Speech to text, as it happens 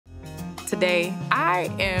Today, I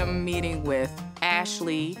am meeting with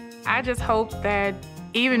Ashley. I just hope that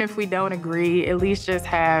even if we don't agree, at least just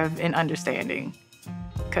have an understanding.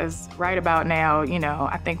 Because right about now, you know,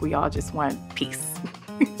 I think we all just want peace.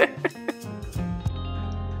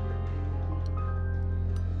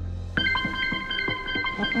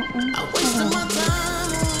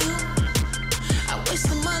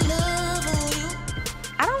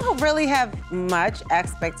 I don't really have much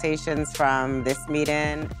expectations from this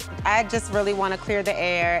meeting. I just really want to clear the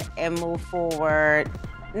air and move forward,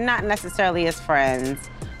 not necessarily as friends,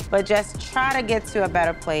 but just try to get to a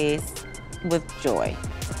better place with joy.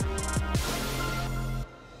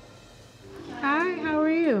 Hi, how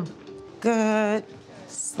are you? Good,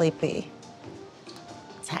 sleepy,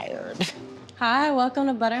 tired. Hi, welcome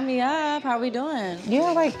to Butter Me Up. How are we doing? You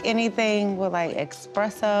have like anything with like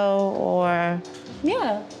espresso or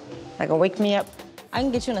Yeah. like a wake me up? I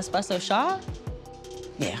can get you an espresso shot.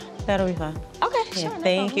 Yeah, that'll be fine. Okay, Yeah, sure.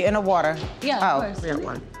 thank you. And a water. Yeah, of course. We got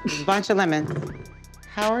one. Bunch of lemon.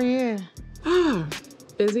 How are you?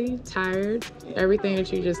 Busy, tired, everything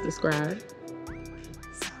that you just described.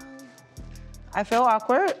 I feel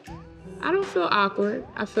awkward. I don't feel awkward.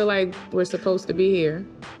 I feel like we're supposed to be here.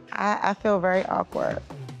 I feel very awkward.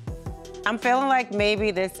 I'm feeling like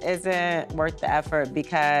maybe this isn't worth the effort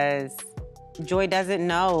because Joy doesn't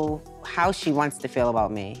know how she wants to feel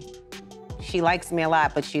about me. She likes me a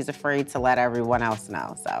lot, but she's afraid to let everyone else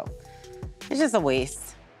know, so it's just a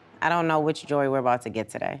waste. I don't know which Joy we're about to get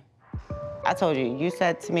today. I told you, you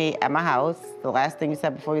said to me at my house, the last thing you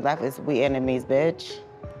said before you left is, "We enemies, bitch."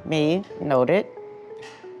 Me, noted.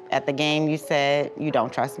 At the game, you said, "You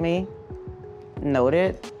don't trust me."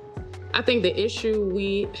 Noted. I think the issue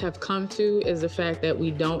we have come to is the fact that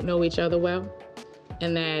we don't know each other well,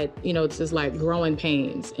 and that, you know, it's just like growing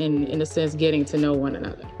pains and, in a sense, getting to know one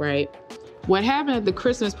another, right? What happened at the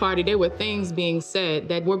Christmas party, there were things being said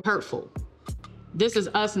that were hurtful. This is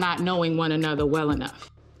us not knowing one another well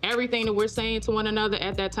enough. Everything that we're saying to one another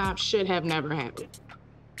at that time should have never happened.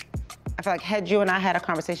 I feel like had you and I had a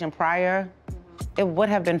conversation prior, it would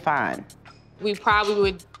have been fine. We probably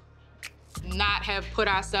would not have put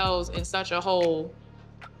ourselves in such a hole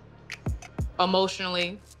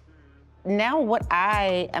emotionally. Now what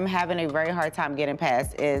I am having a very hard time getting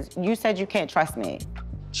past is, you said you can't trust me.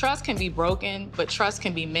 Trust can be broken, but trust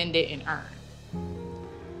can be mended and earned.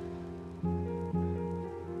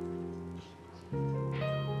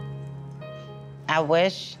 I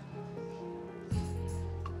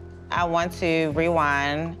want to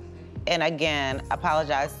rewind and again,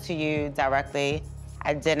 apologize to you directly.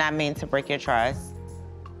 I did not mean to break your trust.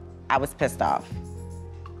 I was pissed off.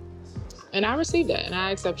 And I received that, and I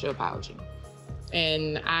accept your apology.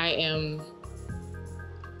 And I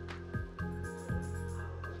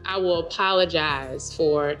will apologize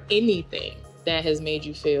for anything that has made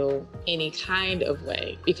you feel any kind of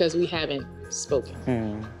way, because we haven't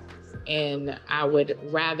spoken. And I would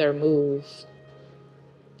rather move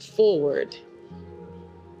forward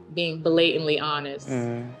being blatantly honest.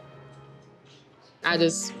 I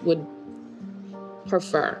just would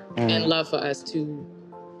prefer and love for us to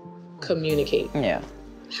communicate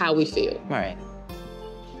how we feel. Right.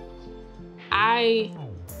 I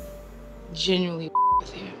genuinely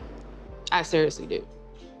with you. I seriously do.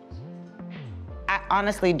 I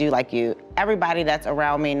honestly do like you. Everybody that's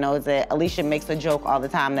around me knows it. Alicia makes a joke all the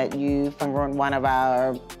time that you, from one of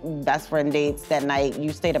our best friend dates that night,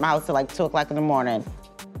 you stayed at my house till like 2 o'clock in the morning.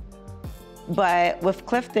 But with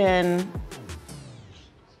Clifton,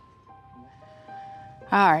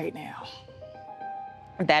 all right now.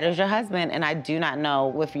 That is your husband, and I do not know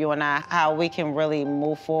with you and I how we can really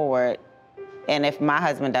move forward, and if my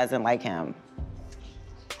husband doesn't like him.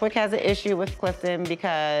 Quick has an issue with Clifton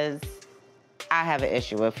because I have an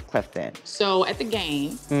issue with Clifton. So at the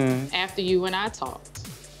game, after you and I talked,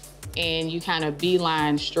 and you kind of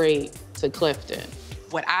beeline straight to Clifton,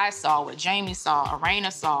 what I saw, what Jamie saw,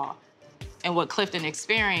 Arena saw, and what Clifton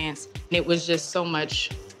experienced, it was just so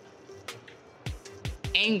much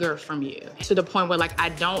anger from you, to the point where, like, I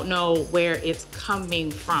don't know where it's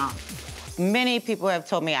coming from. Many people have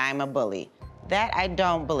told me I'm a bully. That I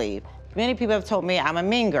don't believe. Many people have told me I'm a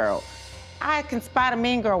mean girl. I can spot a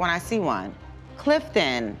mean girl when I see one.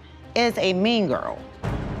 Clifton is a mean girl.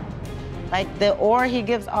 Like, the aura he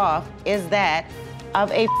gives off is that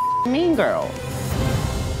of a mean girl.